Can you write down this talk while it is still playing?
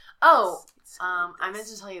Oh, I meant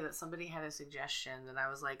to tell you that somebody had a suggestion that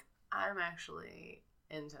I was like, I'm actually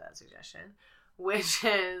into that suggestion, which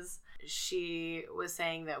is she was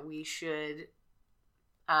saying that we should,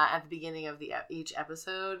 at the beginning of each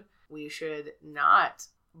episode, we should not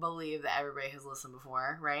believe that everybody has listened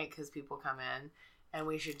before, right? Because people come in. And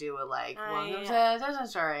we should do it like, welcome to Disney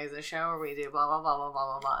Stories, a show where we do blah, blah, blah, blah, blah,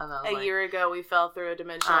 blah, blah. And then a year ago, we fell through a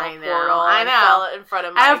dimensional portal. I know. And fell in front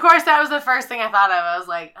of Mike. And of course, that was the first thing I thought of. I was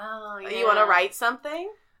like, oh, yeah. You want to write something?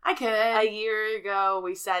 I could. A year ago,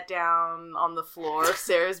 we sat down on the floor of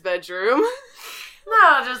Sarah's bedroom.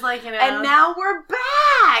 No, just like, you know. And now we're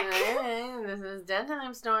back! This is Dead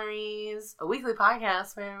Time Stories, a weekly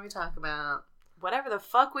podcast where we talk about whatever the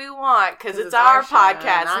fuck we want, because it's our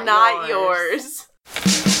podcast, show, not yours.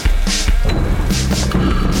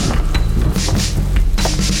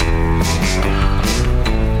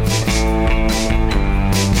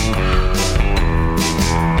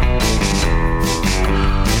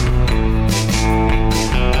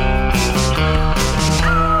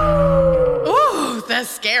 Ooh, the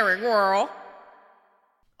scary girl.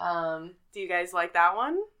 Do you guys like that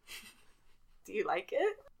one? Do you like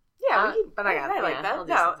it? Yeah, but I like that.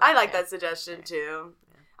 No, I like that suggestion too.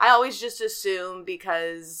 Yeah. I always just assume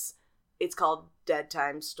because it's called Dead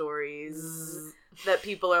Time Stories that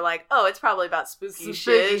people are like, oh, it's probably about spooky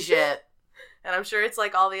shit. And I'm sure it's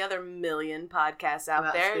like all the other million podcasts out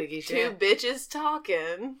about there. Two bitches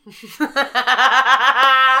talking.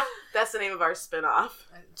 That's the name of our spinoff.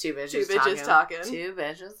 Two bitches talking. Two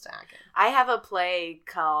bitches talking. I have a play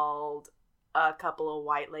called A Couple of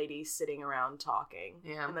White Ladies Sitting Around Talking.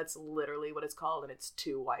 Yeah. And that's literally what it's called, and it's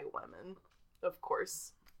two white women. Of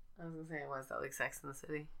course. I was going to say, was that like Sex in the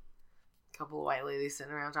City? A couple of white ladies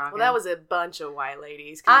sitting around talking. Well, that was a bunch of white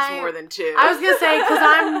ladies, because it's more than two. I was going to say, because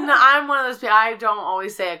I'm one of those people, I don't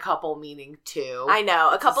always say a couple meaning two. I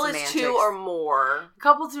know. A couple is two or more. A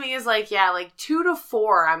couple to me is like, yeah, like 2 to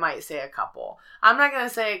 4, I might say a couple. I'm not going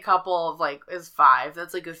to say a couple of like, is 5.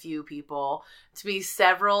 That's like a few people. To me,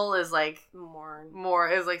 several is like more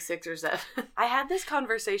is like 6 or 7. I had this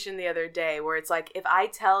conversation the other day where it's like, if I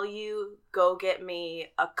tell you, go get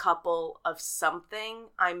me a couple of something,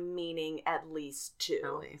 I'm meaning at least 2.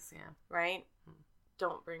 At least, yeah. Right?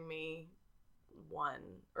 Don't bring me 1.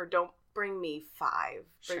 Or don't bring me 5.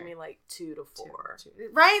 Bring me like 2 to 4. Two.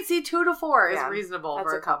 Right? See, 2 to 4 is reasonable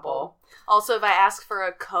for a couple. Also, if I ask for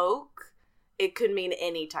a Coke, it could mean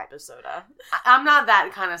any type of soda. I'm not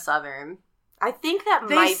that kind of Southern. I think that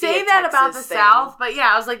they might be say a that Texas about the thing. South, but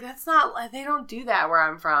yeah, I was like, that's not. They don't do that where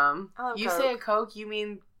I'm from. I love you Coke. say a Coke, you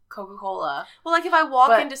mean Coca-Cola. Well, like if I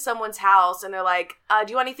walk into someone's house and they're like,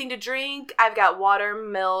 "Do you want anything to drink?" I've got water,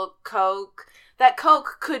 milk, Coke. That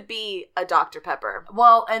Coke could be a Dr. Pepper.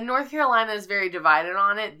 Well, and North Carolina is very divided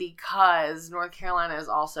on it because North Carolina is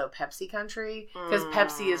also Pepsi country because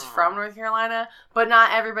Pepsi is from North Carolina, but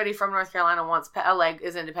not everybody from North Carolina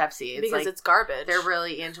is into Pepsi. It's because like, it's garbage. They're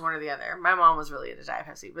really into one or the other. My mom was really into Diet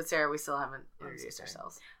Pepsi, but Sarah, we still haven't introduced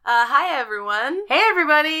ourselves. Hi, everyone. Hey,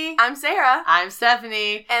 everybody. I'm Sarah. I'm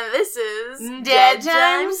Stephanie. And this is Dead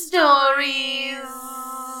Time Stories.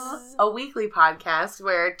 A weekly podcast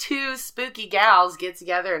where 2 spooky gals get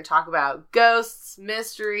together and talk about ghosts,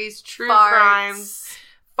 mysteries, true crimes,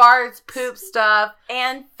 farts, poop stuff.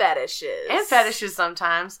 And fetishes. And fetishes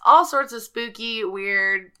sometimes. All sorts of spooky,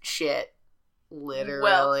 weird shit.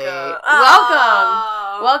 Literally.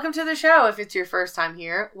 Welcome to the show if it's your first time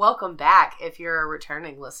here. Welcome back if you're a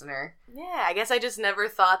returning listener. Yeah, I guess I just never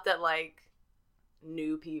thought that, like,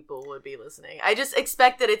 new people would be listening. I just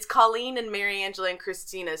expect that it's Colleen and Mary Angela and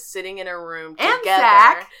Christina sitting in a room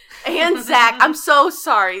together. And Zach. I'm so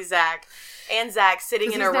sorry, Zach. And Zach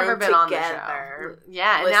sitting in a room together. On the show.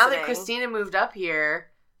 Yeah, and now that Christina moved up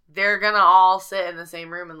here, they're gonna all sit in the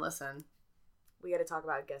same room and listen. We got to talk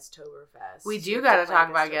about Guesttoberfest. We do got to talk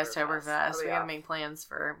about Guesttoberfest. We got to make plans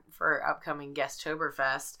for upcoming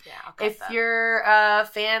Guesttoberfest. Yeah, if you're a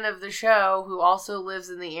fan of the show who also lives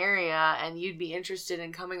in the area and you'd be interested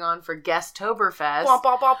in coming on for Guesttoberfest,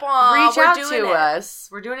 reach out to us.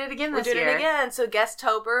 We're doing it again this year. We're doing it again. So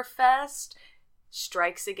Guesttoberfest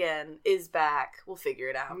strikes again, is back. We'll figure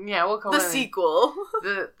it out. Yeah, we'll call the sequel.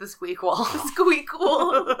 The squeakquel. The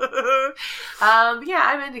squeakquel. Yeah,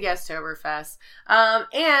 I'm into Guesttoberfest.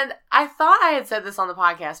 And I thought I had said this on the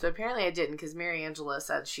podcast, but apparently I didn't because Mary Angela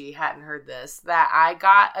said she hadn't heard this, that I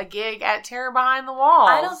got a gig at Terror Behind the Walls.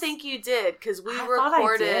 I don't think you did because we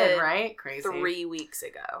recorded I did, right? Crazy. 3 weeks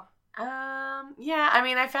ago. Yeah, I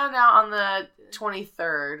mean, I found out on the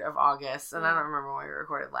 23rd of August, and I don't remember when we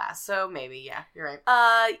recorded last, so maybe, yeah, you're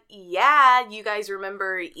right. Yeah, you guys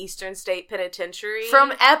remember Eastern State Penitentiary?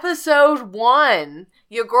 From episode 1.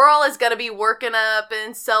 Your girl is gonna be working up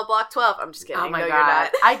in cell block 12. I'm just kidding. Oh my no, God.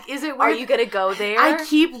 You're not. Is it weird? Are you gonna go there? I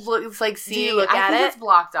keep seeing. Do you look at it? It's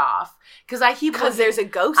blocked off because there's a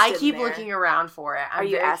ghost. I keep looking around for it. Are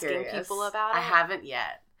you asking curious. people about it? I haven't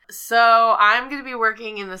yet. So I'm going to be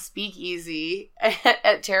working in the Speakeasy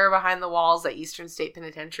at Terror Behind the Walls at Eastern State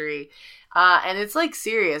Penitentiary. And it's like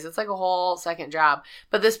serious. It's like a whole second job.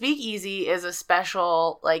 But the Speakeasy is a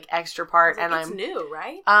special like extra part. And it's new,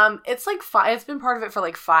 right? It's like it's been part of it for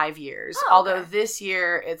like 5 years. Oh, okay. Although this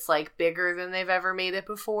year it's like bigger than they've ever made it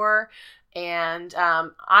before. And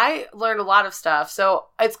I learned a lot of stuff. So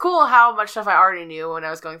it's cool how much stuff I already knew when I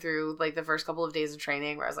was going through like the first couple of days of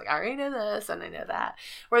training, where I was like, I already know this and I know that.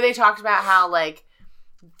 Where they talked about how like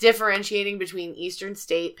differentiating between Eastern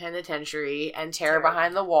State Penitentiary and Terror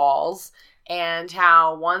Behind the Walls, and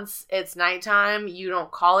how once it's nighttime, you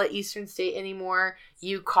don't call it Eastern State anymore.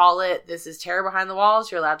 You call it, this is Terror Behind the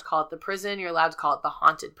Walls. You're allowed to call it the prison. You're allowed to call it the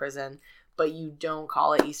haunted prison, but you don't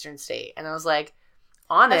call it Eastern State. And I was like,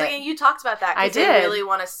 and you talked about that. I did. They really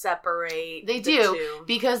want to separate. They the do two.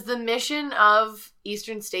 Because the mission of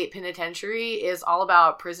Eastern State Penitentiary is all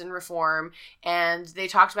about prison reform, and they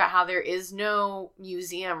talked about how there is no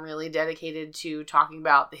museum really dedicated to talking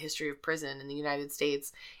about the history of prison in the United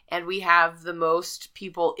States, and we have the most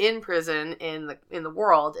people in prison in the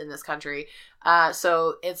world in this country.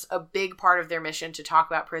 So it's a big part of their mission to talk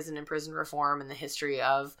about prison and prison reform and the history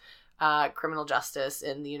of criminal justice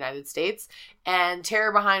in the United States. And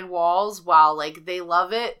Terror Behind Walls, while like they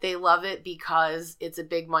love it because it's a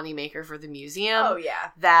big money maker for the museum. Oh yeah.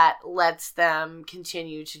 That lets them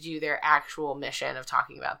continue to do their actual mission of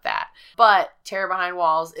talking about that. But Terror Behind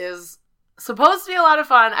Walls is supposed to be a lot of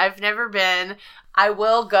fun. I've never been. I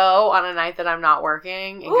will go on a night that I'm not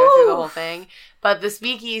working and go through the whole thing. But the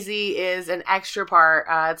Speakeasy is an extra part.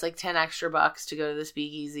 It's like $10 extra to go to the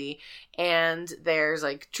Speakeasy. And there's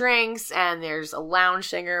like drinks, and there's a lounge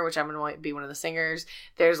singer, which I'm going to be one of the singers.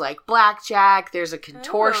 There's like blackjack. There's a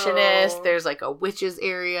contortionist. Oh. There's like a witches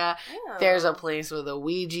area. Oh. There's a place with a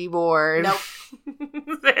Ouija board. Nope.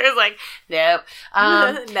 There's like, nope.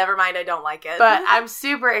 Never mind, I don't like it. But I'm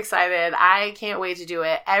super excited. I can't wait to do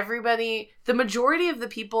it. The majority of the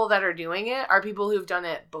people that are doing it are people who've done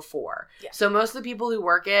it before. Yeah. So most of the people who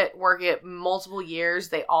work it multiple years.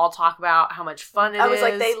 They all talk about how much fun it is. I was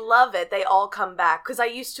like, they love it. They all come back. Because I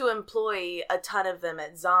used to employ a ton of them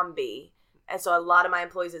at Zombie. And so a lot of my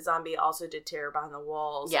employees at Zombie also did Terror Behind the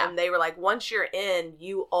Walls. Yeah. And they were like, once you're in,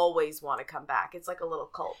 you always want to come back. It's like a little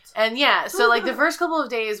cult. And yeah, so like the first couple of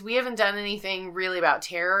days, we haven't done anything really about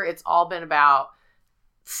terror. It's all been about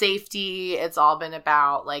safety. It's all been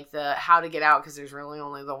about like the how to get out, because there's really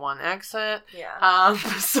only the one exit. Yeah.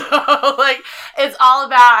 So like it's all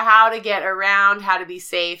about how to get around, how to be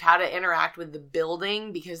safe, how to interact with the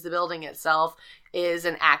building, because the building itself is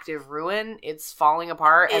an active ruin. It's falling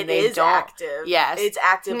apart, and they don't. Active. Yes, it's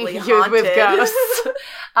actively haunted with ghosts.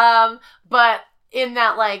 But in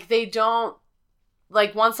that, like, they don't.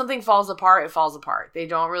 Like, once something falls apart, it falls apart. They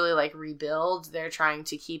don't really, like, rebuild. They're trying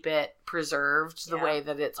to keep it preserved the way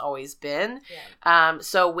that it's always been. Yeah.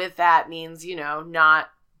 So with that means,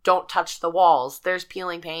 don't touch the walls. There's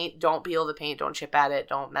peeling paint. Don't peel the paint. Don't chip at it.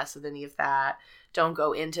 Don't mess with any of that. Don't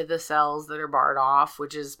go into the cells that are barred off,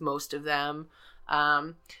 which is most of them.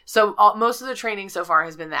 So most of the training so far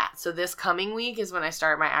has been that. So this coming week is when I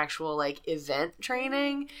start my actual like event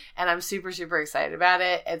training, and I'm super, super excited about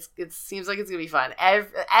it. It seems like it's gonna be fun.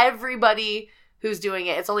 Everybody who's doing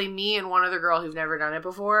it, it's only me and one other girl who've never done it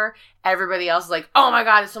before. Everybody else is like, oh my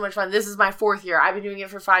God, it's so much fun. This is my 4th year. I've been doing it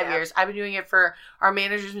for 5 years. I've been doing it our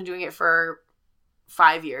manager's been doing it for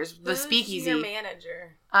 5 years. The Speakeasy. Who's your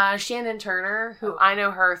manager? Shannon Turner, who I know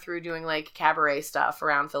her through doing like cabaret stuff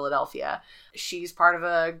around Philadelphia. She's part of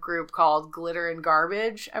a group called Glitter and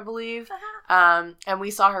Garbage, I believe. Uh-huh. And we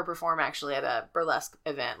saw her perform actually at a burlesque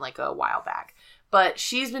event like a while back. But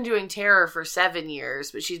she's been doing terror for 7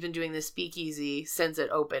 years, but she's been doing the Speakeasy since it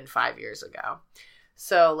opened 5 years ago.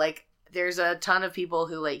 So like there's a ton of people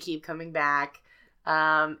who like keep coming back.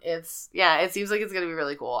 It seems like it's gonna be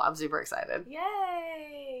really cool. I'm super excited.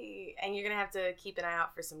 Yay! And you're gonna have to keep an eye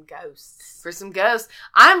out for some ghosts.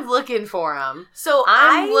 I'm looking for them. So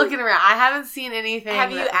I'm looking around. I haven't seen anything.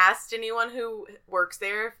 Have you asked anyone who works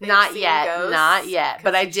there if they've not seen yet ghosts? Not yet,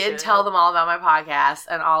 but I did tell them all about my podcast,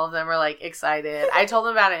 and all of them were like excited. I told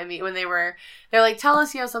them about it when they're like, tell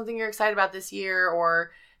us something you're excited about this year,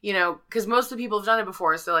 or you know, because most of the people have done it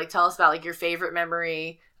before. So, like, tell us about, like, your favorite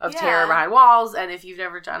memory of Yeah. Terror Behind Walls. And if you've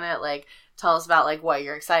never done it, like, tell us about, like, what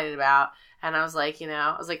you're excited about. And I was like, you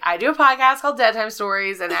know, I do a podcast called Dead Time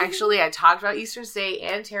Stories. And actually, I talked about Eastern State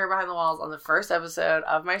and Terror Behind the Walls on the first episode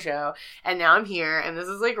of my show. And now I'm here. And this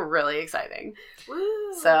is, like, really exciting.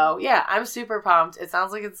 Woo. So, yeah, I'm super pumped. It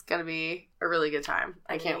sounds like it's going to be a really good time.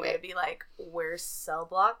 I can't wait. It'd be like, where's cell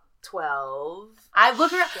block 12? I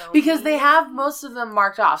look around Show because me. they have most of them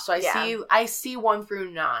marked off. So Yeah. I see 1 through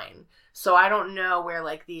 9. So I don't know where,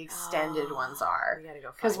 like, the extended ones are. We gotta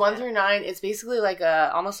go Because find 1 it. through 9, it's basically like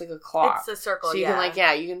almost like a clock. It's a circle, so you can, like,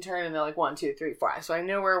 you can turn and they're like 1, 2, 3, 4. So I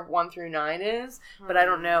know where 1 through 9 is, but I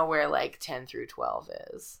don't know where, like, 10 through 12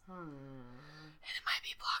 is. And it might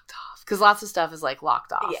be blocked off. Because lots of stuff is, like,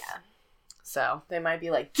 locked off. Yeah. So they might be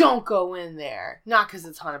like, don't go in there. Not because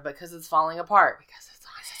it's haunted, but because it's falling apart. Because it's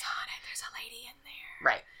haunted. There's a lady in there.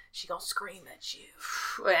 Right. She gonna scream at you.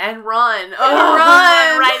 And run. And Oh,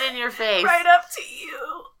 run. right in your face. Right up to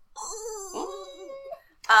you.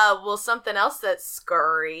 Well, something else that's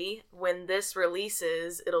scurry. When this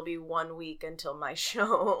releases, it'll be 1 week until my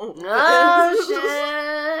show.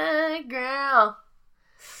 Oh, shit, girl.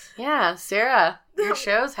 Yeah, Sarah, your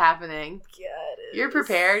show's happening. God, it You're is.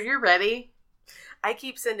 prepared. You're ready. I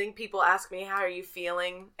keep sending people ask me, how are you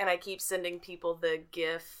feeling? And I keep sending people the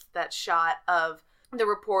GIF, that shot of the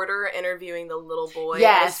reporter interviewing the little boy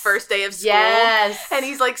on his first day of school. Yes. And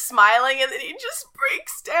he's like smiling and then he just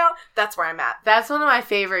breaks down. That's where I'm at. That's one of my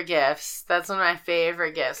favorite gifts. Because I'm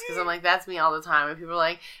like, that's me all the time. And people are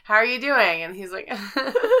like, how are you doing? And he's like,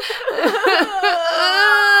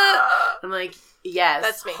 I'm like, yes,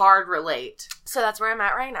 That's me. hard relate. So that's where I'm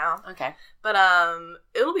at right now. Okay. But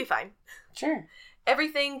it'll be fine. Sure.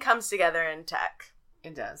 Everything comes together in tech.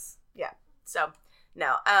 It does. So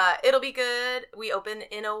no, it'll be good. We open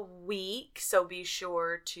in a week, so be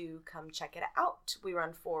sure to come check it out. We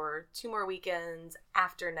run for 2 more weekends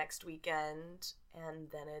after next weekend, and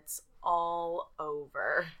then it's all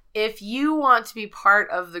over. If you want to be part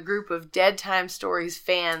of the group of Dead Time Stories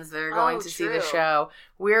fans that are going to see the true. show,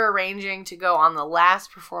 we're arranging to go on the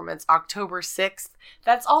last performance October 6th.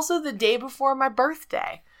 That's also the day before my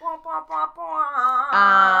birthday.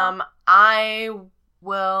 I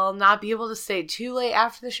will not be able to stay too late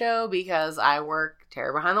after the show because I work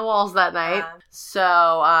Terror Behind the Walls that night. So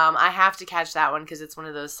I have to catch that one because it's one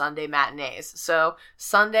of those Sunday matinees. So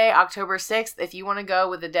Sunday, October 6th, if you want to go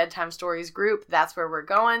with the Dead Time Stories group, that's where we're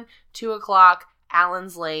going. 2 o'clock,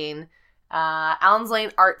 Allens Lane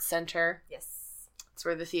Art Center. Yes. That's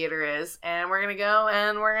where the theater is. And we're going to go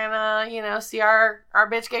and we're going to, see our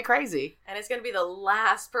bitch get crazy. And it's going to be the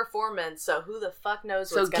last performance, so who the fuck knows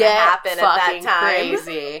So what's going to happen at that fucking time.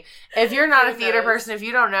 crazy. If you're not a Who theater knows? person, if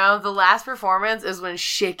you don't know, the last performance is when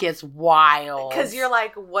shit gets wild. Because you're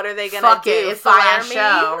like, what are they going Fuck to do? it, it's the Fire last me?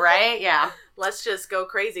 show, right? Yeah. Let's just go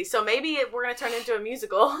crazy. So maybe we're going to turn into a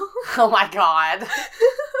musical. Oh my god.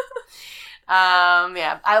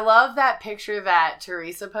 Yeah. I love that picture that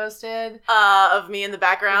Teresa posted. Of me in the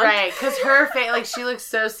background. Right, because her face, like, she looks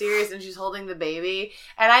so serious and she's holding the baby.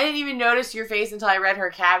 And I didn't even notice your face until I read her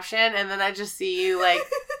caption. And then I just see you, like,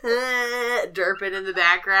 derping in the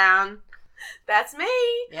background. That's me.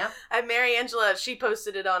 Yeah. Mary Angela, she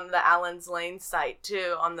posted it on the Allens Lane site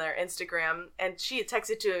too, on their Instagram, and she had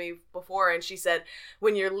texted to me before, and she said,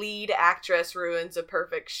 when your lead actress ruins a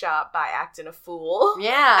perfect shot by acting a fool.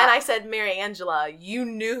 Yeah. And I said, Mary Angela, you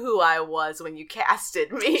knew who I was when you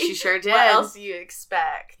casted me. She sure did. What else do you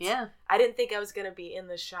expect? Yeah. I didn't think I was going to be in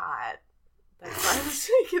the shot. That's why I was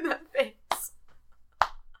making that face.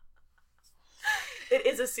 It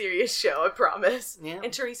is a serious show, I promise. Yeah.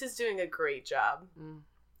 And Teresa's doing a great job. Mm.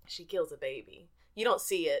 She kills a baby. You don't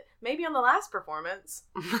see it. Maybe on the last performance.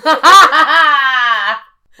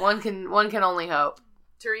 One can only hope.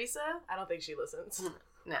 Teresa? I don't think she listens.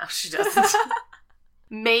 No, she doesn't.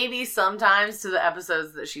 Maybe sometimes to the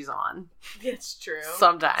episodes that she's on. It's true.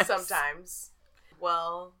 Sometimes.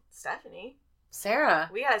 Well, Stephanie, Sarah.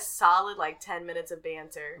 we had a solid 10 minutes of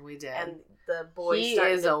banter. We did. And the boy He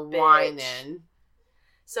started is to a bitch. whining.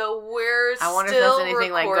 So we're I wonder still if that's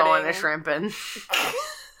anything like going to shrimping.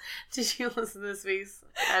 Did you listen to this piece?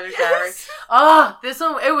 Yes. Oh, this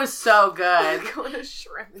one, it was so good. Going to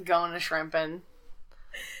shrimp. Going to shrimping.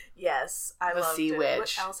 Yes, I The loved sea it.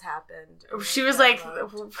 witch. What else happened? She was I like,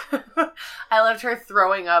 loved. I loved her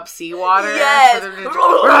throwing up seawater. Yes. For them to-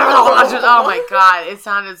 oh my god, it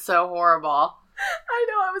sounded so horrible. I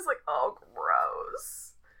know, I was like, oh, gross.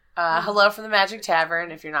 Hello from the Magic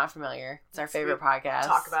Tavern, if you're not familiar. It's our favorite podcast.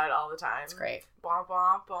 Talk about it all the time. It's great. Womp,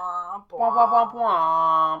 womp, womp, Womp, womp, womp,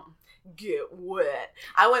 womp. get wet.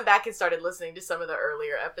 I went back and started listening to some of the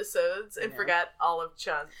earlier episodes and forgot all of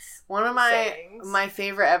Chunt's One of sayings. my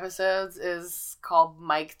favorite episodes is called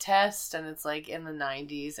Mic Test, and it's like in the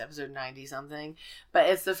 90s, episode 90 something. But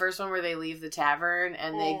it's the first one where they leave the tavern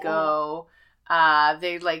and they go...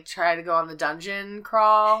 they like try to go on the dungeon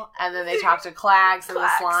crawl, and then they talk to Clax and the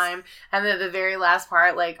slime, and then at the very last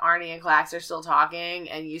part, like Arnie and Clax are still talking,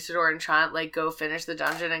 and Usador and Chunt like go finish the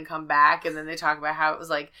dungeon and come back, and then they talk about how it was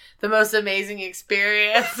like the most amazing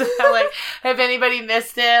experience. Like if anybody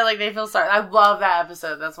missed it, like they feel sorry. I love that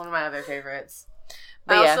episode. That's one of my other favorites.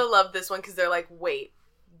 But I also love this one because they're like, wait,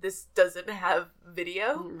 this doesn't have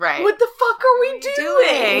video? Right. What the fuck are we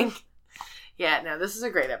doing? Yeah, no, this is a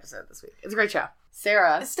great episode this week. It's a great show.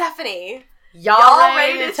 Sarah. Stephanie. Y'all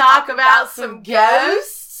ready to talk about some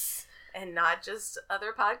ghosts? And not just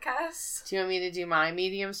other podcasts? Do you want me to do my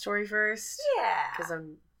medium story first? Yeah. Because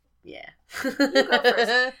yeah. You go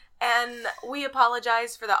first. And we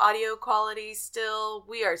apologize for the audio quality still.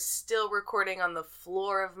 We are still recording on the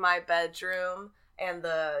floor of my bedroom. And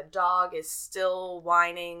the dog is still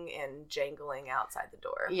whining and jangling outside the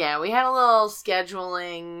door. Yeah, we had a little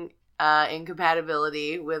scheduling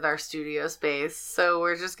incompatibility with our studio space, so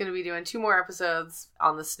we're just going to be doing 2 more episodes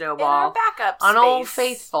on the Snowball. In our backup space. On Old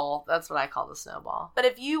Faithful. That's what I call the Snowball. But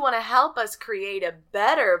if you want to help us create a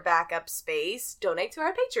better backup space, donate to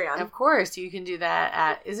our Patreon. Of course, you can do that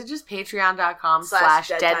at, is it just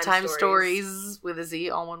patreon.com/deadtimestories with a Z,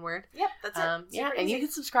 all one word? Yep, that's it. Yeah, and you can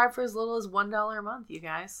subscribe for as little as $1 a month, you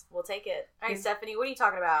guys. We'll take it. All right, Stephanie, what are you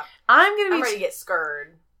talking about? I'm ready to get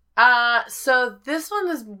scared. So this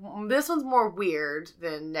one's more weird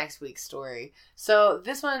than next week's story. So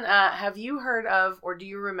this one, have you heard of, or do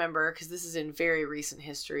you remember, because this is in very recent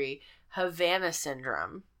history, Havana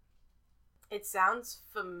Syndrome? It sounds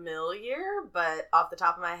familiar, but off the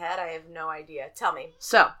top of my head, I have no idea. Tell me.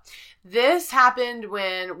 So, this happened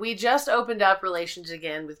when we just opened up relations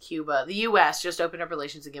again with Cuba. The U.S. just opened up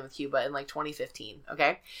relations again with Cuba in like 2015,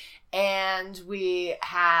 okay? And we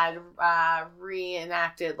had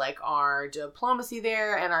reenacted like our diplomacy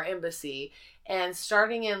there and our embassy. And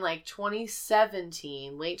starting in like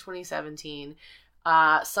 2017, late 2017,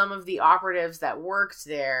 some of the operatives that worked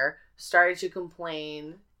there started to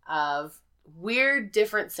complain of weird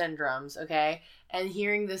different syndromes, okay? And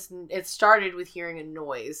hearing this, it started with hearing a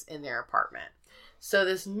noise in their apartment. So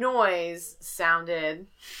this noise sounded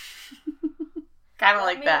kind of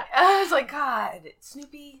like that. I was like, God,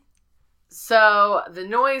 Snoopy. So the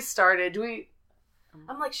noise started.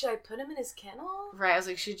 I'm like, should I put him in his kennel? Right. I was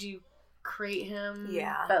like, should you crate him?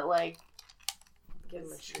 Yeah. But like, give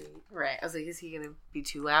him a treat. Right. I was like, is he going to be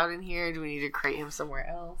too loud in here? Do we need to crate him somewhere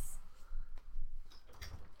else?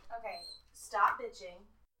 Okay. Stop bitching.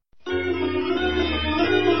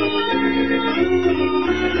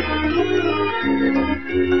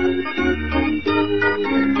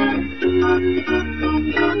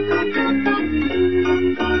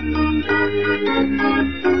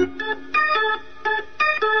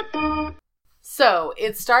 So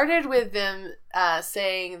it started with them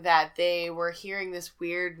saying that they were hearing this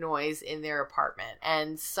weird noise in their apartment,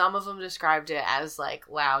 and some of them described it as like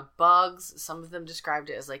loud bugs. Some of them described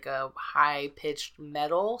it as like a high-pitched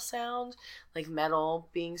metal sound, like metal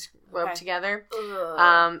being rubbed together.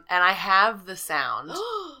 And I have the sound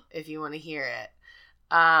if you want to hear it.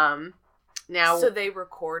 Now, so they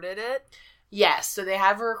recorded it? Yes, so they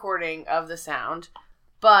have a recording of the sound,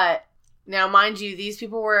 but now, mind you, these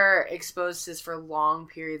people were exposed to this for long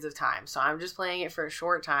periods of time. So I'm just playing it for a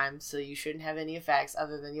short time, so you shouldn't have any effects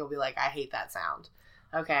other than you'll be like, I hate that sound.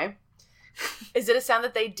 Okay? Is it a sound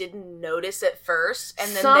that they didn't notice at first,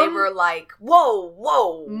 and then they were like,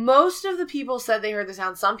 whoa? Most of the people said they heard the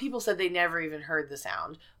sound. Some people said they never even heard the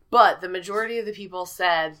sound. But the majority of the people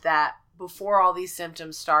said that before all these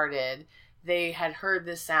symptoms started, they had heard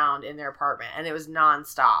this sound in their apartment, and it was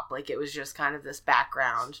nonstop. Like, it was just kind of this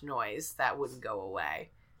background noise that wouldn't go away.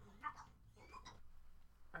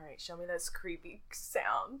 All right, show me this creepy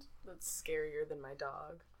sound that's scarier than my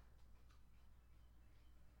dog.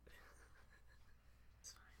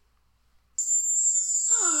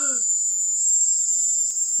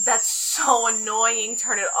 That's so annoying.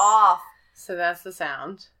 Turn it off. So that's the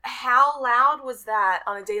sound. How loud was that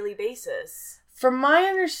on a daily basis? From my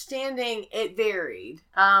understanding, it varied.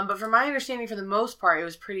 But from my understanding, for the most part, it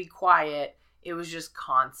was pretty quiet. It was just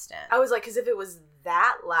constant. I was like, because if it was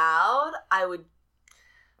that loud, I would...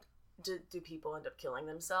 Do people end up killing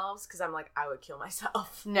themselves? Because I'm like, I would kill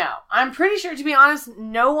myself. No. I'm pretty sure, to be honest,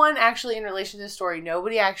 no one actually, in relation to this story,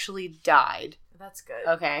 nobody actually died. That's good.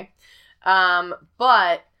 Okay.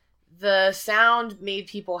 But the sound made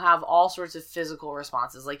people have all sorts of physical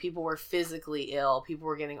responses. Like, people were physically ill. People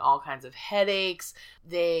were getting all kinds of headaches.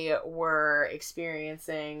 They were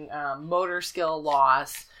experiencing motor skill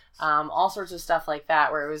loss, all sorts of stuff like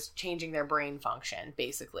that, where it was changing their brain function,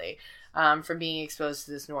 basically, from being exposed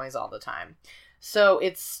to this noise all the time. So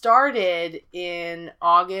it started in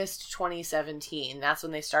August 2017. That's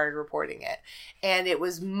when they started reporting it. And it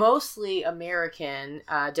was mostly American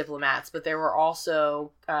diplomats, but there were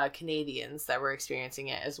also Canadians that were experiencing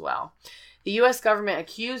it as well. The U.S. government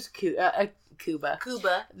accused Cuba.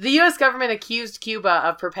 The U.S. government accused Cuba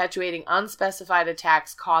of perpetuating unspecified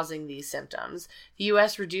attacks causing these symptoms. The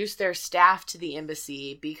U.S. reduced their staff to the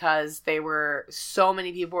embassy because so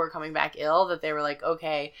many people were coming back ill that they were like,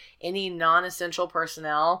 okay, any non-essential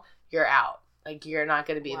personnel, you're out. Like, you're not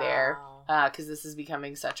going to be there because this is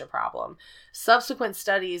becoming such a problem. Subsequent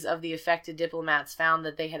studies of the affected diplomats found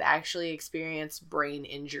that they had actually experienced brain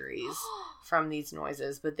injuries from these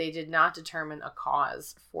noises, but they did not determine a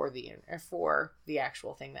cause for the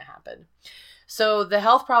actual thing that happened. So the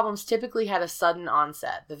health problems typically had a sudden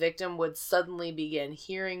onset. The victim would suddenly begin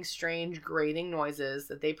hearing strange grating noises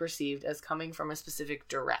that they perceived as coming from a specific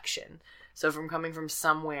direction. So coming from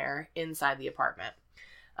somewhere inside the apartment.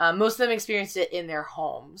 Most of them experienced it in their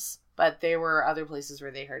homes, but there were other places where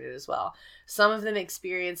they heard it as well. Some of them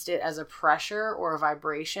experienced it as a pressure or a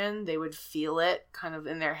vibration. They would feel it kind of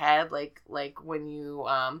in their head, like when you,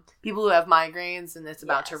 people who have migraines and it's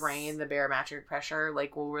about to rain, the barometric pressure,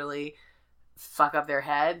 like, will really fuck up their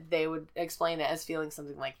head. They would explain it as feeling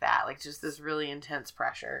something like that, like just this really intense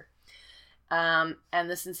pressure. And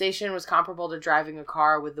the sensation was comparable to driving a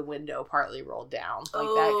car with the window partly rolled down. Like,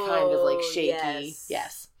 that kind of, like, shaky.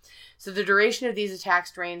 Yes. So the duration of these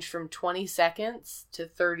attacks ranged from 20 seconds to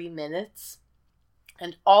 30 minutes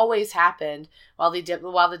and always happened while the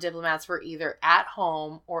diplomats were either at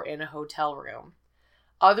home or in a hotel room.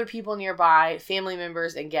 Other people nearby, family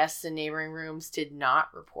members, and guests in neighboring rooms did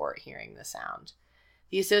not report hearing the sound.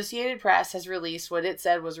 The Associated Press has released what it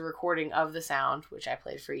said was a recording of the sound, which I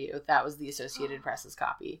played for you. That was the Associated Press's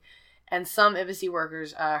copy. And some embassy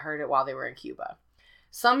workers heard it while they were in Cuba.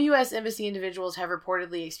 Some U.S. embassy individuals have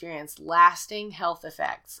reportedly experienced lasting health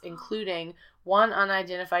effects, including one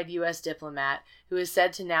unidentified U.S. diplomat who is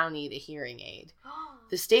said to now need a hearing aid.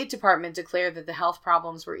 The State Department declared that the health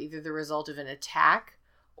problems were either the result of an attack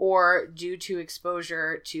or due to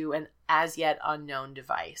exposure to an as yet unknown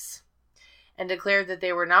device, and declared that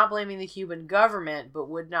they were not blaming the Cuban government, but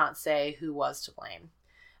would not say who was to blame.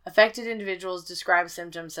 Affected individuals described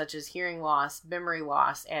symptoms such as hearing loss, memory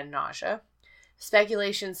loss, and nausea.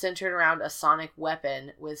 Speculation centered around a sonic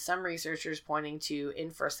weapon, with some researchers pointing to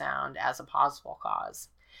infrasound as a possible cause.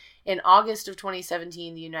 In August of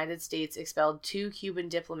 2017, the United States expelled 2 Cuban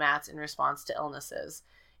diplomats in response to illnesses.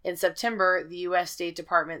 In September, the U.S. State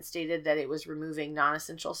Department stated that it was removing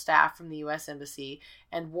non-essential staff from the U.S. Embassy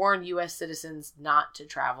and warned U.S. citizens not to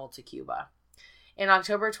travel to Cuba. In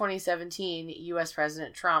October 2017, U.S.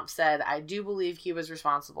 President Trump said, "I do believe Cuba's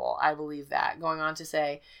responsible. I believe that," going on to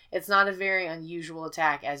say, "It's not a very unusual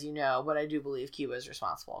attack, as you know, but I do believe Cuba is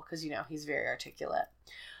responsible," because, he's very articulate.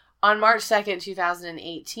 On March 2nd,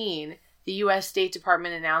 2018, the U.S. State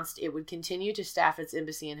Department announced it would continue to staff its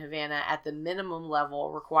embassy in Havana at the minimum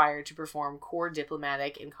level required to perform core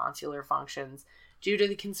diplomatic and consular functions due to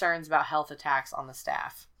the concerns about health attacks on the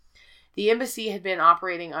staff. The embassy had been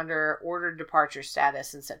operating under ordered departure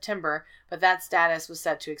status in September, but that status was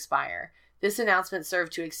set to expire. This announcement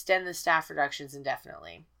served to extend the staff reductions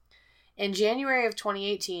indefinitely. In January of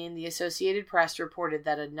 2018, the Associated Press reported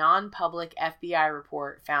that a non-public FBI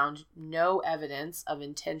report found no evidence of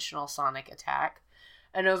intentional sonic attack.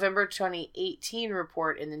 A November 2018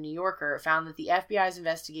 report in The New Yorker found that the FBI's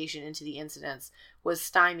investigation into the incidents was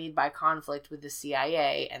stymied by conflict with the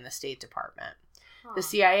CIA and the State Department. The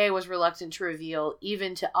CIA was reluctant to reveal,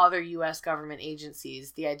 even to other U.S. government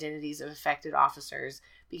agencies, the identities of affected officers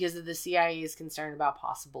because of the CIA's concern about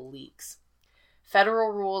possible leaks.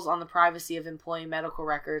 Federal rules on the privacy of employee medical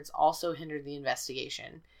records also hindered the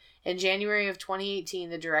investigation. In January of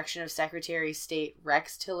 2018, the direction of Secretary of State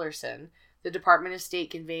Rex Tillerson, the Department of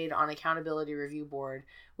State conveyed on Accountability Review Board,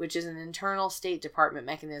 which is an internal State Department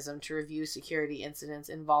mechanism to review security incidents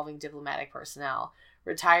involving diplomatic personnel.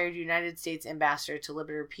 Retired United States Ambassador to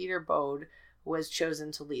Libya Peter Bode was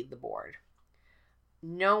chosen to lead the board.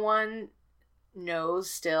 No one knows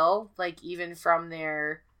still, even from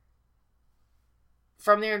their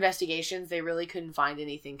investigations, they really couldn't find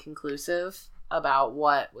anything conclusive about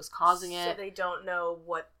what was causing it. So they don't know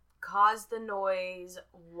what caused the noise,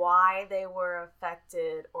 why they were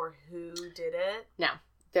affected, or who did it? No.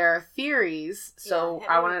 there are theories. So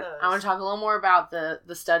I want to talk a little more about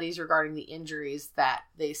the studies regarding the injuries that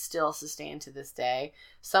they still sustain to this day.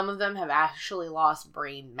 Some of them have actually lost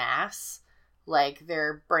brain mass. Like,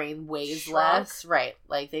 their brain weighs less. Right.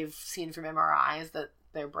 Like, they've seen from MRIs that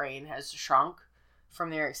their brain has shrunk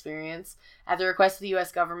from their experience. At the request of the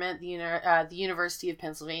U.S. government, the University of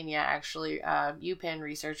Pennsylvania, actually, UPenn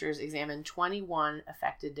researchers examined 21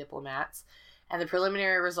 affected diplomats, and the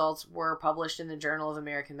preliminary results were published in the Journal of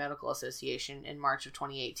American Medical Association in March of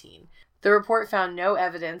 2018. The report found no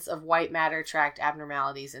evidence of white matter tract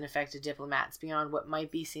abnormalities in affected diplomats beyond what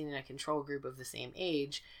might be seen in a control group of the same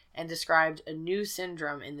age, and described a new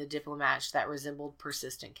syndrome in the diplomats that resembled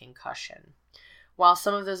persistent concussion. While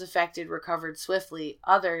some of those affected recovered swiftly,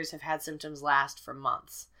 others have had symptoms last for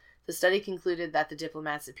months. The study concluded that the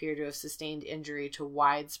diplomats appear to have sustained injury to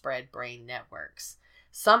widespread brain networks.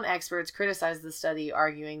 Some experts criticized the study,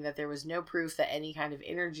 arguing that there was no proof that any kind of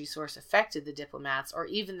energy source affected the diplomats or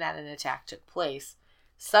even that an attack took place.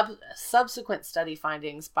 Subsequent study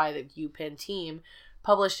findings by the UPenn team,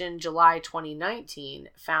 published in July 2019,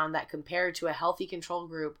 found that compared to a healthy control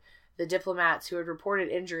group, the diplomats who had reported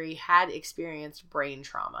injury had experienced brain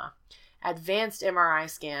trauma. Advanced MRI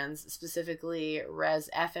scans, specifically res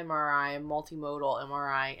fMRI, multimodal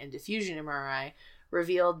MRI, and diffusion MRI,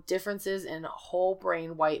 revealed differences in whole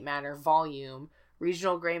brain white matter volume,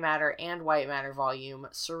 regional gray matter and white matter volume,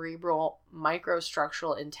 cerebral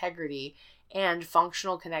microstructural integrity, and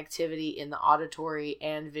functional connectivity in the auditory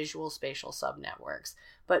and visual spatial subnetworks,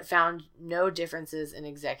 but found no differences in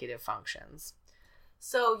executive functions.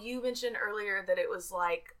 So you mentioned earlier that it was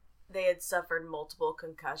like they had suffered multiple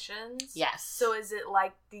concussions? Yes. So is it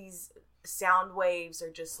like these sound waves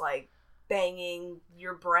are just like banging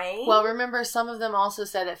your brain? Well, remember, some of them also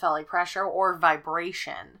said it felt like pressure or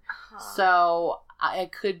vibration. So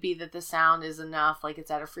it could be that the sound is enough, like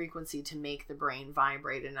it's at a frequency to make the brain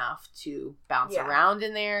vibrate enough to bounce around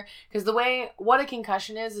in there. Because what a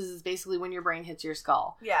concussion is basically when your brain hits your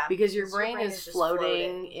skull. Yeah. Because your brain is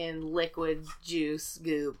floating in liquid juice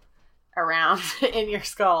goop around in your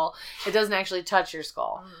skull. It doesn't actually touch your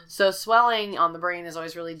skull. So swelling on the brain is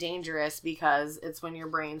always really dangerous because it's when your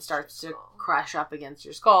brain starts to crush up against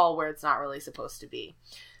your skull where it's not really supposed to be.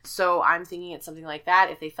 So I'm thinking it's something like that.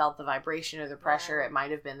 If they felt the vibration or the pressure, it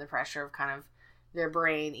might have been the pressure of kind of their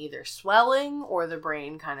brain either swelling or the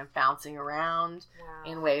brain kind of bouncing around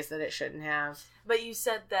in ways that it shouldn't have. But you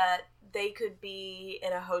said that they could be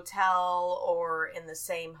in a hotel or in the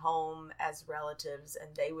same home as relatives and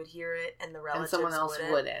they would hear it and the relatives and someone else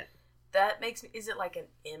wouldn't. That makes me... Is it like an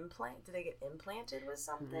implant? Do they get implanted with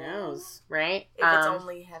something? Who knows, right? If it's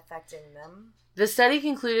only affecting them. The study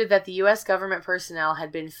concluded that the U.S. government personnel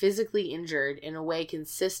had been physically injured in a way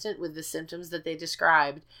consistent with the symptoms that they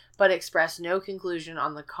described, but expressed no conclusion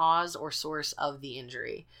on the cause or source of the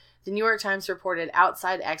injury. The New York Times reported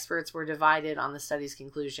outside experts were divided on the study's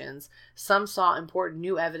conclusions. Some saw important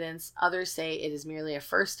new evidence, others say it is merely a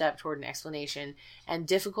first step toward an explanation and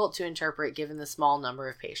difficult to interpret given the small number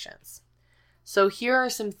of patients. So here are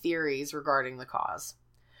some theories regarding the cause.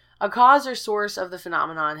 A cause or source of the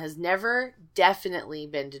phenomenon has never definitely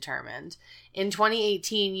been determined. In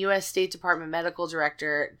 2018, U.S. State Department Medical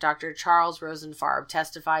Director Dr. Charles Rosenfarb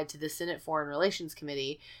testified to the Senate Foreign Relations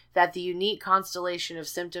Committee that the unique constellation of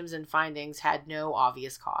symptoms and findings had no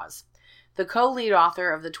obvious cause. The co-lead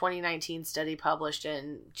author of the 2019 study published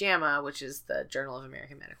in JAMA, which is the Journal of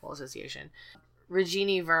American Medical Association,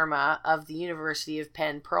 Rajini Verma of the University of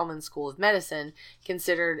Penn Perelman School of Medicine,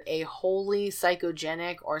 considered a wholly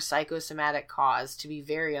psychogenic or psychosomatic cause to be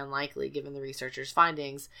very unlikely given the researchers'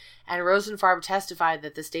 findings, and Rosenfarb testified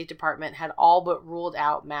that the State Department had all but ruled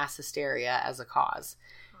out mass hysteria as a cause.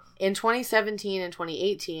 In 2017 and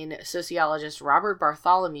 2018, sociologist Robert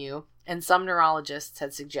Bartholomew and some neurologists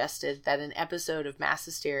had suggested that an episode of mass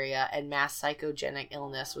hysteria and mass psychogenic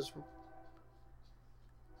illness was...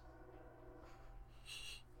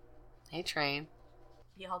 Hey, Train.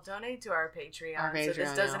 Y'all donate to our Patreon so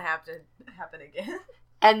this doesn't have to happen again.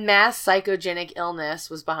 And mass psychogenic illness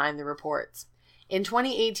was behind the reports. In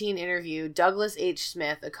 2018 interview, Douglas H.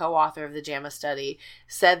 Smith, a co-author of the JAMA study,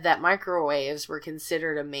 said that microwaves were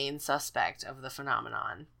considered a main suspect of the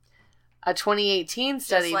phenomenon. A 2018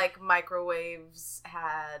 study... Just like microwaves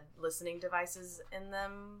had listening devices in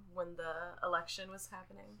them when the election was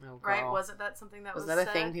happening. Oh, right? Wasn't that something that was that said?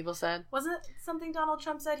 A thing people said? Wasn't it something Donald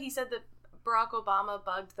Trump said? He said that Barack Obama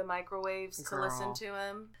bugged the microwaves to listen to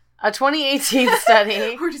him. A 2018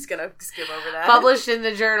 study We're just going to skip over that. published in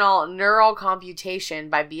the journal Neural Computation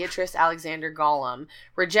by Beatrice Alexander Gollum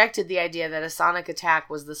rejected the idea that a sonic attack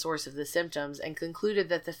was the source of the symptoms and concluded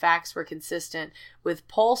that the facts were consistent with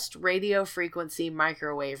pulsed radio frequency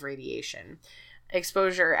microwave radiation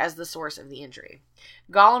exposure as the source of the injury.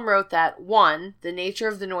 Gollum wrote that, 1, the nature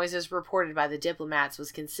of the noises reported by the diplomats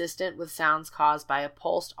was consistent with sounds caused by a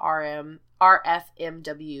pulsed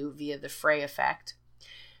RFMW via the Frey effect.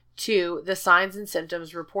 2, the signs and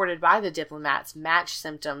symptoms reported by the diplomats match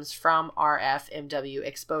symptoms from RFMW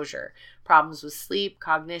exposure. Problems with sleep,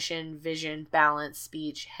 cognition, vision, balance,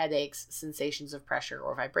 speech, headaches, sensations of pressure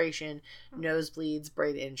or vibration, nosebleeds,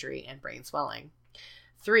 brain injury, and brain swelling.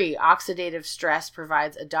 3, oxidative stress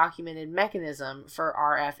provides a documented mechanism for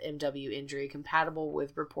RFMW injury compatible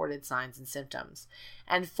with reported signs and symptoms.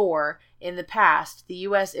 And 4, in the past, the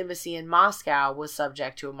U.S. Embassy in Moscow was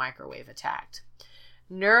subject to a microwave attack.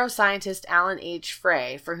 Neuroscientist Alan H.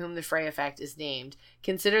 Frey, for whom the Frey effect is named,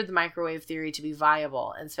 considered the microwave theory to be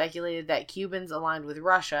viable and speculated that Cubans aligned with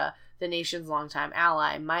Russia, the nation's longtime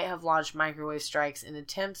ally, might have launched microwave strikes in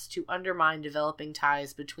attempts to undermine developing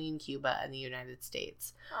ties between Cuba and the United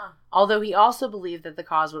States. Although he also believed that the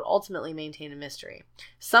cause would ultimately maintain a mystery.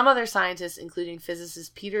 Some other scientists, including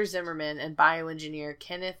physicist Peter Zimmerman and bioengineer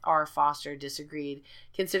Kenneth R. Foster, disagreed,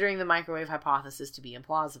 considering the microwave hypothesis to be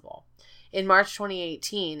implausible. In March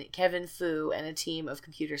 2018, Kevin Fu and a team of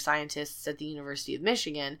computer scientists at the University of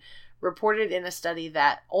Michigan reported in a study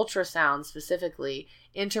that ultrasound, specifically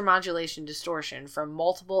intermodulation distortion from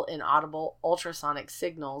multiple inaudible ultrasonic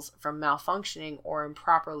signals from malfunctioning or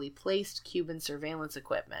improperly placed Cuban surveillance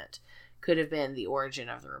equipment, could have been the origin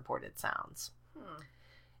of the reported sounds.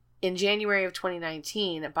 In January of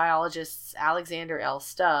 2019, biologists Alexander L.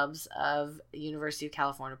 Stubbs of the University of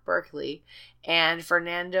California, Berkeley, and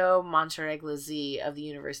Fernando Montereglazzi of the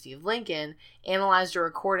University of Lincoln analyzed a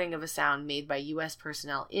recording of a sound made by U.S.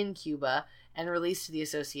 personnel in Cuba and released to the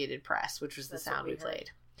Associated Press, which was the sound we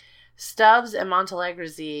played. Stubbs and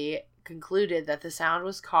Montereglazzi concluded that the sound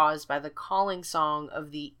was caused by the calling song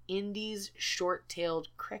of the Indies short-tailed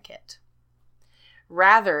cricket,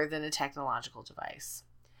 rather than a technological device.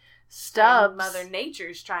 Stubbs, Mother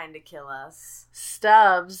Nature's trying to kill us.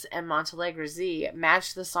 Stubbs and Montereglazzi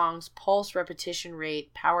matched the song's pulse repetition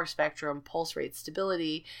rate, power spectrum, pulse rate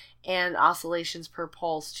stability, and oscillations per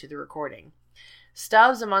pulse to the recording.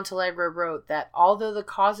 Stubbs and Montelegro wrote that although the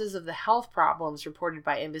causes of the health problems reported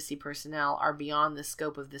by embassy personnel are beyond the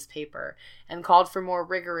scope of this paper, and called for more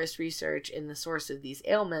rigorous research in the source of these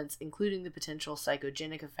ailments, including the potential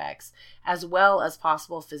psychogenic effects, as well as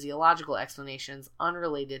possible physiological explanations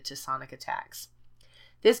unrelated to sonic attacks.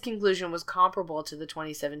 This conclusion was comparable to the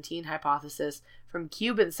 2017 hypothesis from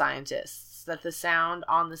Cuban scientists that the sound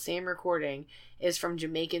on the same recording is from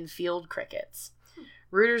Jamaican field crickets.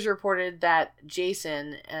 Reuters reported that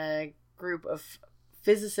Jason, a group of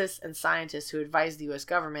physicists and scientists who advised the U.S.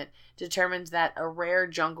 government, determined that a rare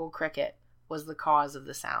jungle cricket was the cause of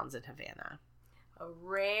the sounds in Havana. A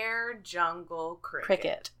rare jungle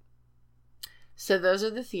Cricket. So those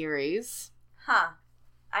are the theories. Huh.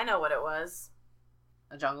 I know what it was.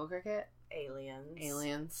 A jungle cricket?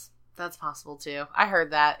 Aliens. That's possible too. I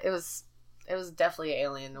heard that. It was definitely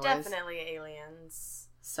alien noise. Definitely aliens.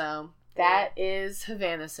 So that is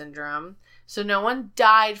Havana syndrome. So no one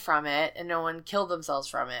died from it and no one killed themselves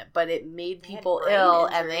from it, but it made people ill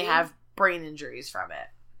and they have brain injuries from it.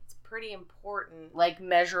 It's pretty important. Like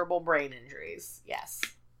measurable brain injuries. Yes.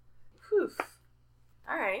 Whew.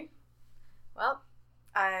 All right. Well,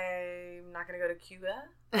 I'm not going to go to Cuba.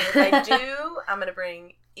 But if I do, I'm going to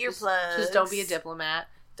bring earplugs. Just don't be a diplomat.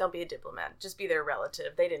 Don't be a diplomat. Just be their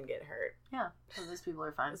relative. They didn't get hurt. Yeah. So those people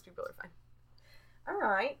are fine. Those people are fine. All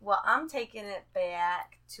right. Well, I'm taking it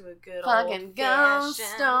back to a good fucking ghost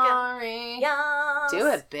story. Yes. Do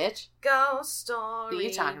it, bitch. Ghost story. What are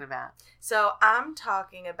you talking about? So I'm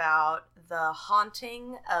talking about the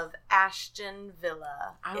haunting of Ashton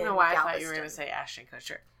Villa. I don't know why I thought you were going to say Ashton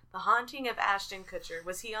Kutcher. The haunting of Ashton Kutcher.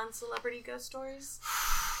 Was he on Celebrity Ghost Stories?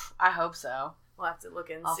 I hope so. We'll have to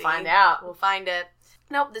look and see. I'll find out. We'll find it.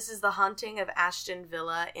 Nope, this is the haunting of Ashton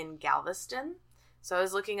Villa in Galveston. So I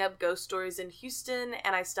was looking up ghost stories in Houston,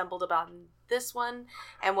 and I stumbled upon this one.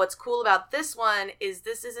 And what's cool about this one is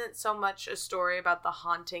this isn't so much a story about the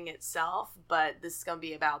haunting itself, but this is going to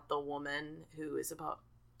be about the woman who is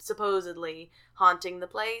supposedly haunting the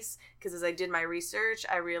place. Because as I did my research,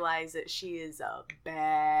 I realized that she is a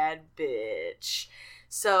bad bitch.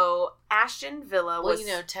 So Ashton Villa was...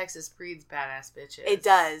 Well, Texas breeds badass bitches. It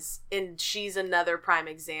does. And she's another prime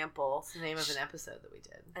example. It's the name of an episode that we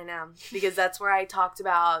did. I know. Because that's where I talked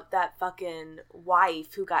about that fucking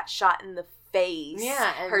wife who got shot in the face.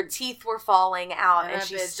 Yeah. And her teeth were falling out and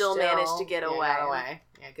she still managed to get away.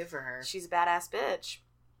 Yeah, good for her. She's a badass bitch.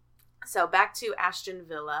 So back to Ashton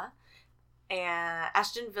Villa. And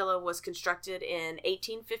Ashton Villa was constructed in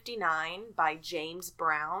 1859 by James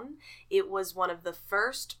Brown. It was one of the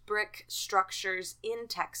first brick structures in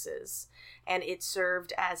Texas, and it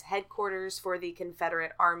served as headquarters for the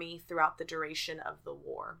Confederate Army throughout the duration of the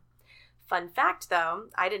war. Fun fact, though,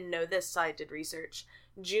 I didn't know this, so I did research.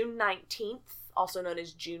 June 19th, also known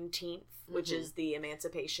as Juneteenth, which is the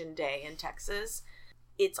Emancipation Day in Texas,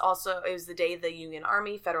 it was the day the Union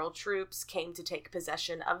Army, federal troops, came to take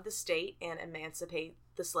possession of the state and emancipate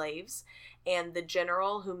the slaves. And the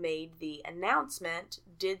general who made the announcement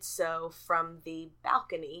did so from the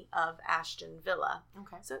balcony of Ashton Villa.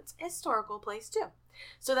 Okay. So it's a historical place, too.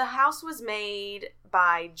 So the house was made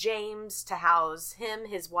by James to house him,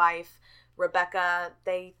 his wife, Rebecca.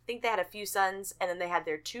 They think they had a few sons, and then they had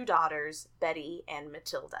their 2 daughters, Betty and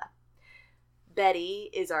Matilda.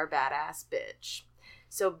 Betty is our badass bitch.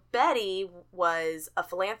 So Betty was a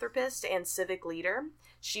philanthropist and civic leader.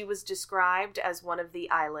 She was described as one of the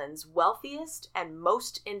island's wealthiest and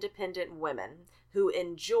most independent women who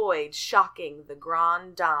enjoyed shocking the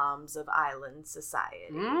grand dames of island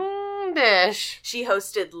society. Bish. She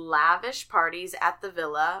hosted lavish parties at the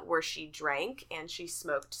villa where she drank and she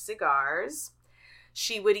smoked cigars.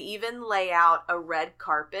 She would even lay out a red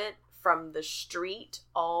carpet from the street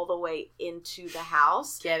all the way into the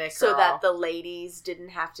house. Get it, girl. So that the ladies didn't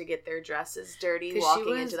have to get their dresses dirty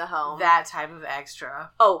walking into the home. That type of extra.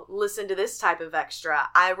 Oh, listen to this type of extra.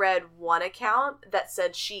 I read one account that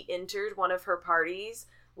said she entered one of her parties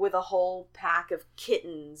with a whole pack of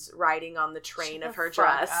kittens riding on the train of her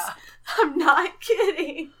dress. I'm not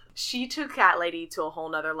kidding. She took Cat Lady to a whole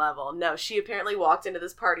nother level. No, she apparently walked into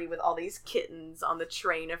this party with all these kittens on the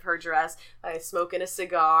train of her dress, smoking a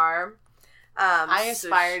cigar. I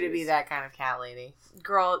aspire to be that kind of cat lady.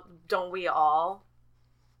 Girl, don't we all?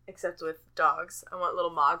 Except with dogs. I want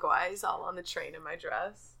little mogwais all on the train in my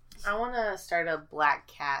dress. I want to start a black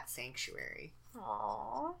cat sanctuary.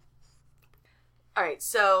 Aww. Alright,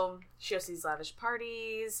 so she hosts these lavish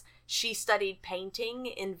parties. She studied painting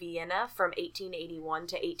in Vienna from 1881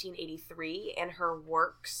 to 1883, and her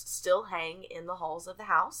works still hang in the halls of the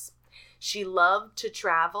house. She loved to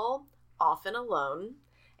travel, often alone,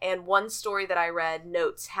 and one story that I read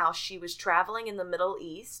notes how she was traveling in the Middle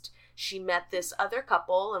East. She met this other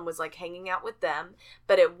couple and was hanging out with them,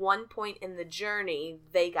 but at one point in the journey,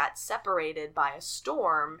 they got separated by a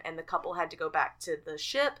storm, and the couple had to go back to the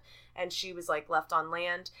ship, and she was left on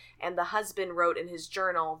land, and the husband wrote in his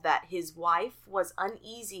journal that his wife was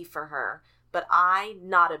uneasy for her, but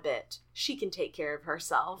not a bit. She can take care of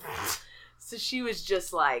herself. So she was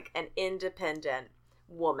just an independent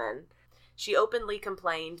woman. She openly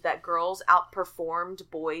complained that girls outperformed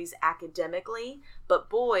boys academically, but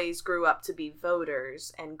boys grew up to be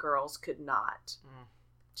voters and girls could not.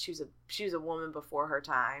 She was a woman before her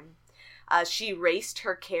time. She raced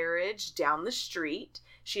her carriage down the street.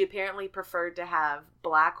 She apparently preferred to have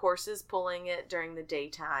black horses pulling it during the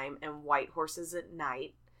daytime and white horses at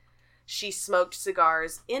night. She smoked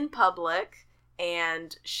cigars in public,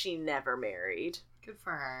 and she never married. Good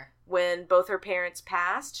for her. When both her parents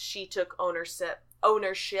passed, she took ownership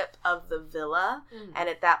of the villa, and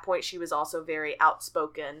at that point she was also very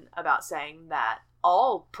outspoken about saying that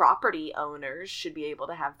all property owners should be able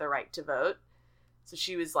to have the right to vote. So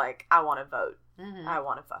she was like, I want to vote. I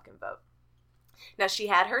want to fucking vote. Now, she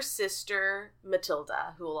had her sister,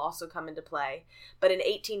 Matilda, who will also come into play. But in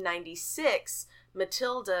 1896,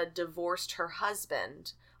 Matilda divorced her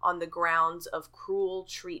husband on the grounds of cruel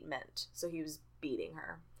treatment. So he was beating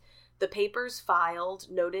her. The papers filed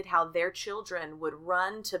noted how their children would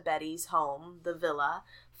run to Betty's home, the villa,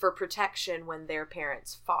 for protection when their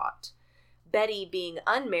parents fought. Betty, being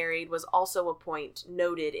unmarried, was also a point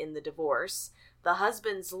noted in the divorce. The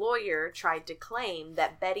husband's lawyer tried to claim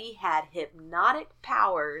that Betty had hypnotic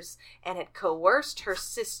powers and had coerced her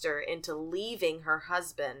sister into leaving her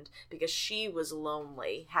husband because she was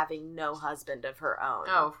lonely, having no husband of her own.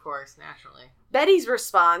 Oh, of course, naturally. Betty's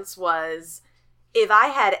response was,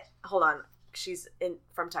 she's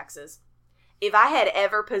from Texas. If I had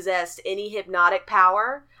ever possessed any hypnotic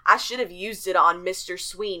power, I should have used it on Mr.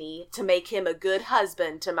 Sweeney to make him a good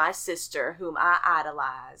husband to my sister, whom I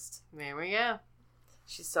idolized. There we go.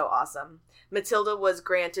 She's so awesome. Matilda was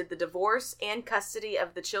granted the divorce and custody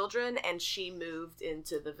of the children, and she moved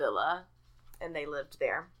into the villa. and they lived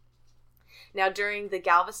there. Now, during the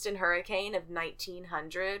Galveston hurricane of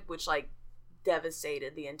 1900, which, like,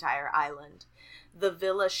 devastated the entire island, the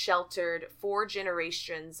villa sheltered 4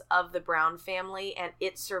 generations of the Brown family, and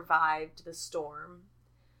it survived the storm.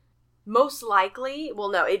 Most likely, well,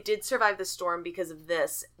 no, it did survive the storm because of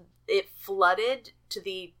this. It flooded to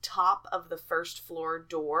the top of the first floor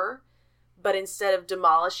door, but instead of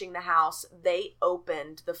demolishing the house, they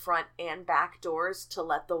opened the front and back doors to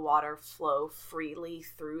let the water flow freely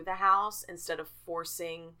through the house instead of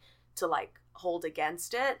forcing to, like, hold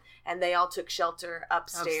against it. And they all took shelter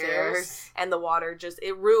upstairs. And the water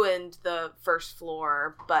it ruined the first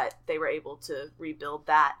floor, but they were able to rebuild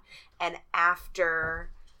that. And after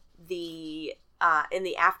in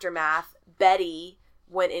the aftermath, Betty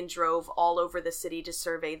went and drove all over the city to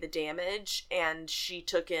survey the damage, and she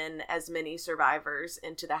took in as many survivors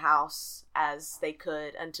into the house as they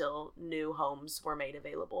could until new homes were made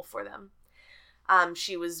available for them.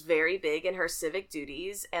 She was very big in her civic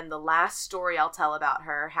duties, and the last story I'll tell about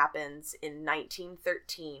her happens in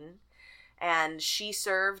 1913, and she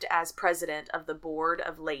served as president of the Board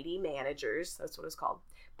of Lady Managers, that's what it's called,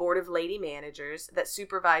 Board of Lady Managers, that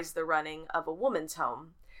supervised the running of a woman's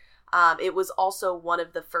home. It was also one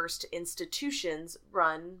of the first institutions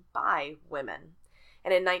run by women.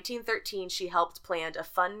 And in 1913, she helped plan a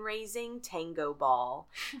fundraising tango ball.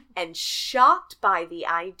 And shocked by the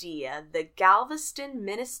idea, the Galveston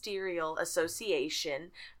Ministerial Association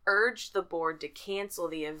urged the board to cancel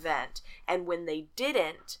the event. And when they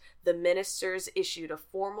didn't, the ministers issued a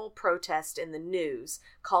formal protest in the news,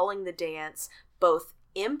 calling the dance both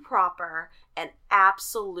improper and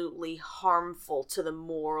absolutely harmful to the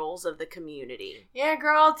morals of the community. Yeah,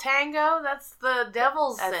 girl, tango, that's the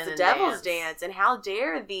devil's dance. And how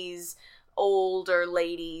dare these older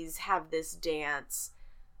ladies have this dance?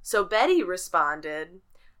 So Betty responded,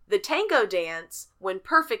 "The tango dance, when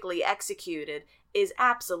perfectly executed, is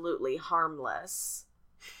absolutely harmless."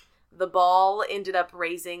 The ball ended up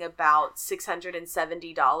raising about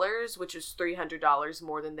 $670, which is $300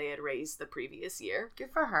 more than they had raised the previous year.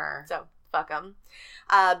 Good for her. So, fuck them.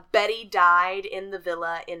 Betty died in the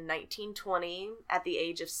villa in 1920 at the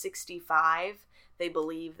age of 65. They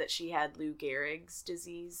believe that she had Lou Gehrig's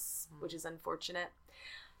disease, which is unfortunate.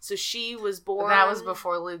 So she was born... But that was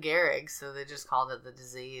before Lou Gehrig, so they just called it the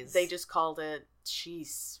disease. They just called it... She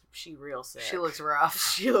real sick. She looks rough.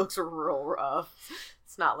 She looks real rough.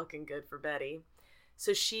 It's not looking good for Betty.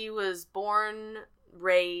 So she was born,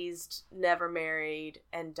 raised, never married,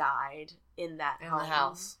 and died in that home. In the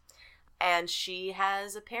house. And she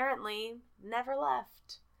has apparently never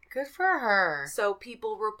left. Good for her. So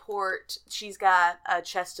people report she's got a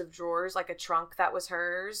chest of drawers, like a trunk that was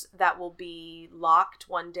hers, that will be locked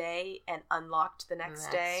one day and unlocked the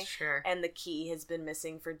next day. Sure. And the key has been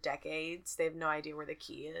missing for decades. They have no idea where the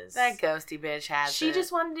key is. That ghosty bitch has it. She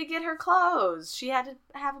just wanted to get her clothes. She had to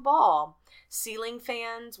have a ball. Ceiling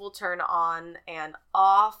fans will turn on and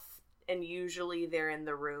off, and usually they're in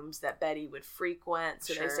the rooms that Betty would frequent.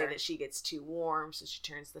 So They say that she gets too warm, so she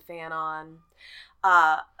turns the fan on.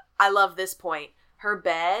 I love this point. Her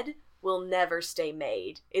bed will never stay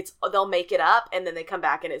made. They'll make it up and then they come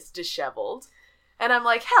back and it's disheveled. And I'm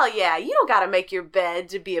like, hell yeah, you don't gotta make your bed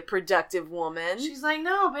to be a productive woman. She's like,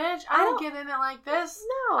 no, bitch, I don't get in it like this.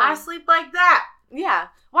 No. I sleep like that. Yeah.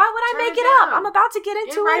 Why would I make it up? I'm about to get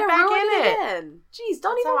into it right and back ruin in it again. Jeez,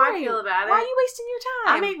 don't That's even how worry. I feel about it. Why are you wasting your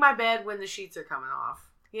time? I make my bed when the sheets are coming off.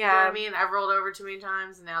 Yeah. You know what I mean? I've rolled over too many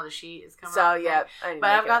times and now the sheet is coming off. So, yeah.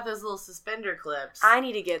 But I've got those little suspender clips. I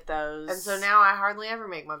need to get those. And so now I hardly ever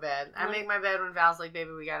make my bed. I make my bed when Val's like,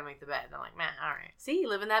 baby, we gotta make the bed. And I'm like, man, alright. See,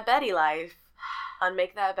 living that Betty life.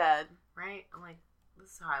 Unmake that bed. Right? I'm like,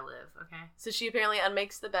 this is how I live, okay? So she apparently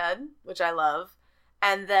unmakes the bed, which I love.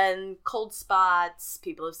 And then cold spots,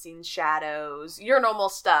 people have seen shadows, your normal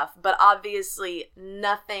stuff, but obviously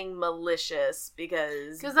nothing malicious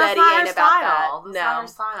because Betty ain't about that. That's not her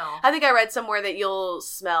style. I think I read somewhere that you'll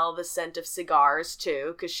smell the scent of cigars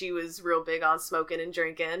too, because she was real big on smoking and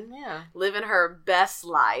drinking. Yeah. Living her best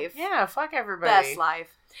life. Yeah, fuck everybody. Best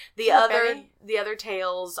life. The other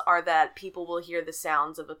tales are that people will hear the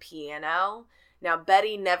sounds of a piano. Now,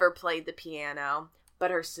 Betty never played the piano, but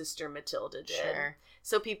her sister Matilda did. Sure.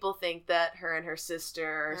 So people think that her and her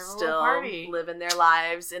sister are still living their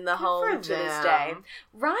lives in the home to this day.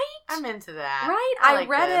 Right? I'm into that. Right?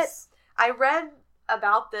 I read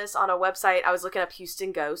about this on a website. I was looking up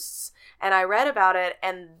Houston ghosts, and I read about it,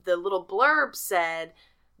 and the little blurb said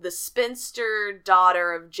the spinster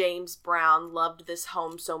daughter of James Brown loved this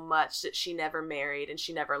home so much that she never married and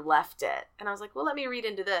she never left it. And I was like, well, let me read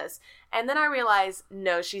into this. And then I realized,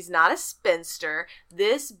 no, she's not a spinster.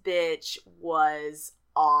 This bitch was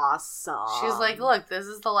awesome. She's like, look, this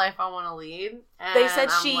is the life I want to lead. And they said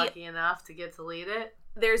I'm lucky enough to get to lead it.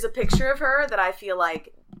 There's a picture of her that I feel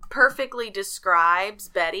like perfectly describes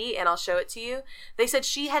Betty, and I'll show it to you. They said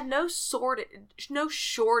she had no shortage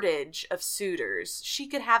of suitors. She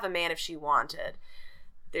could have a man if she wanted.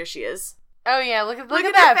 There she is. Oh yeah, look at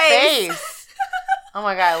that face. Oh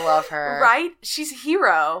my god, I love her. Right? She's a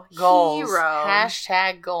hero. Goals. Hero.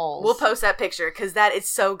 Hashtag goals. We'll post that picture because that is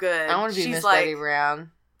so good. I want to be Miss Betty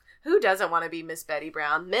Brown. Who doesn't want to be Miss Betty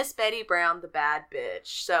Brown? Miss Betty Brown, the bad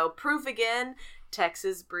bitch. So proof again,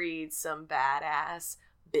 Texas breeds some badass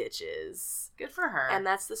bitches. Good for her. And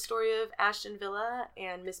that's the story of Ashton Villa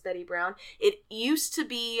and Miss Betty Brown. It used to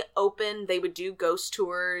be open. They would do ghost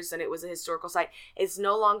tours, and it was a historical site. It's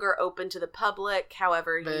no longer open to the public.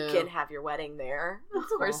 However, Boo. you can have your wedding there or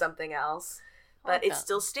Cool. something else. But Like it that.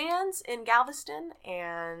 still stands in Galveston,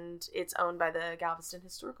 and it's owned by the Galveston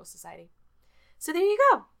Historical Society. So there you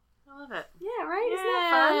go. I love it. Yeah, right? Isn't that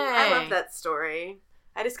fun? I Yay. love that story.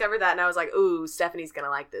 I discovered that, and I was like, ooh, Stephanie's going to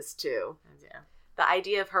like this, too. Yeah. The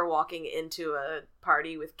idea of her walking into a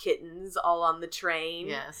party with kittens all on the train.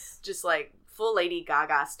 Yes. Just like full Lady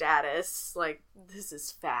Gaga status. Like, this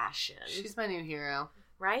is fashion. She's my new hero.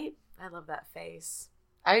 Right? I love that face.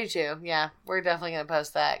 I do too. Yeah, we're definitely gonna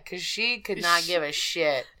post that because she could not give a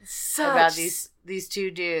shit Such... about these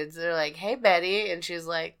two dudes. They're like, "Hey, Betty," and she's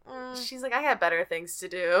like, She's like, I got better things to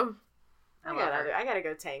do. I gotta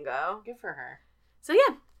go tango. Good for her. So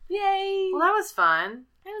yeah, yay! Well, that was fun.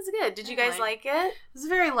 That was good. Did you guys like it? It was a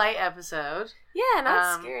very light episode. Yeah,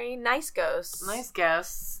 not scary. Nice ghosts. Nice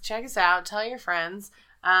ghosts. Check us out. Tell your friends.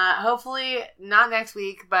 Hopefully not next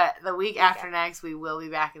week, but the week after next, we will be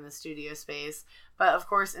back in the studio space. But of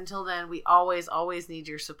course, until then, we always need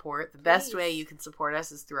your support. The best way you can support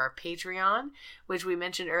us is through our Patreon, which we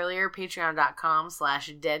mentioned earlier,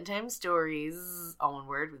 patreon.com/deadtimestories, all one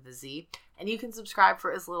word with a Z. And you can subscribe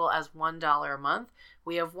for as little as $1 a month.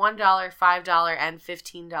 We have $1, $5, and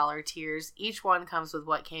 $15 tiers. Each one comes with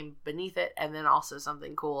what came beneath it, and then also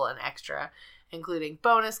something cool and extra, including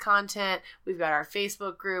bonus content. We've got our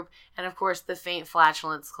Facebook group, and of course the Faint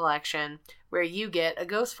Flatulence collection, where you get a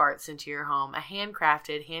ghost fart sent to your home, a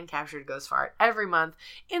handcrafted, hand-captured ghost fart every month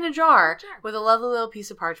in a jar with a lovely little piece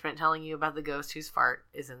of parchment telling you about the ghost whose fart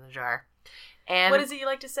is in the jar. And what is it you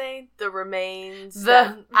like to say? The remains.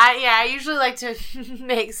 I usually like to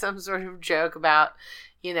make some sort of joke about,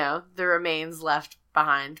 the remains left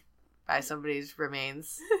behind by somebody's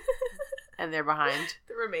remains. And they're behind.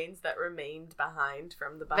 The remains that remained behind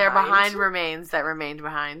from the behind. They're behind remains that remained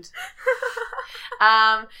behind.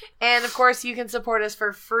 And of course, you can support us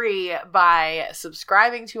for free by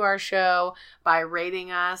subscribing to our show, by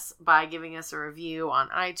rating us, by giving us a review on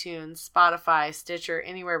iTunes, Spotify, Stitcher,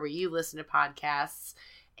 anywhere where you listen to podcasts.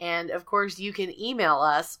 And of course, you can email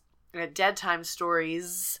us at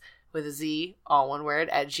deadtimestories with a Z, all one word,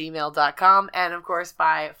 at gmail.com. And of course,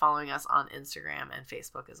 by following us on Instagram and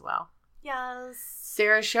Facebook as well. Yes.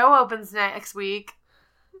 Sarah's show opens next week.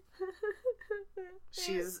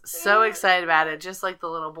 She's so excited about it, just like the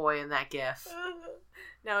little boy in that gif.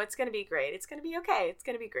 No, it's going to be great. It's going to be okay. It's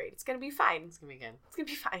going to be great. It's going to be fine. It's going to be good. It's going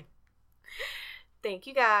to be fine. Thank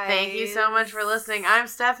you, guys. Thank you so much for listening. I'm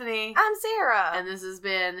Stephanie. I'm Sarah. And this has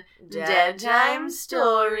been Dead Time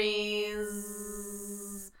Stories.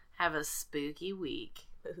 Have a spooky week.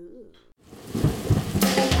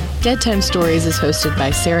 Dead Time Stories is hosted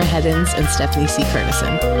by Sarah Heddens and Stephanie C.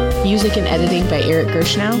 Kernison. Music and editing by Eric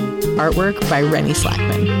Gershnow. Artwork by Rennie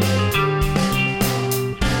Slackman.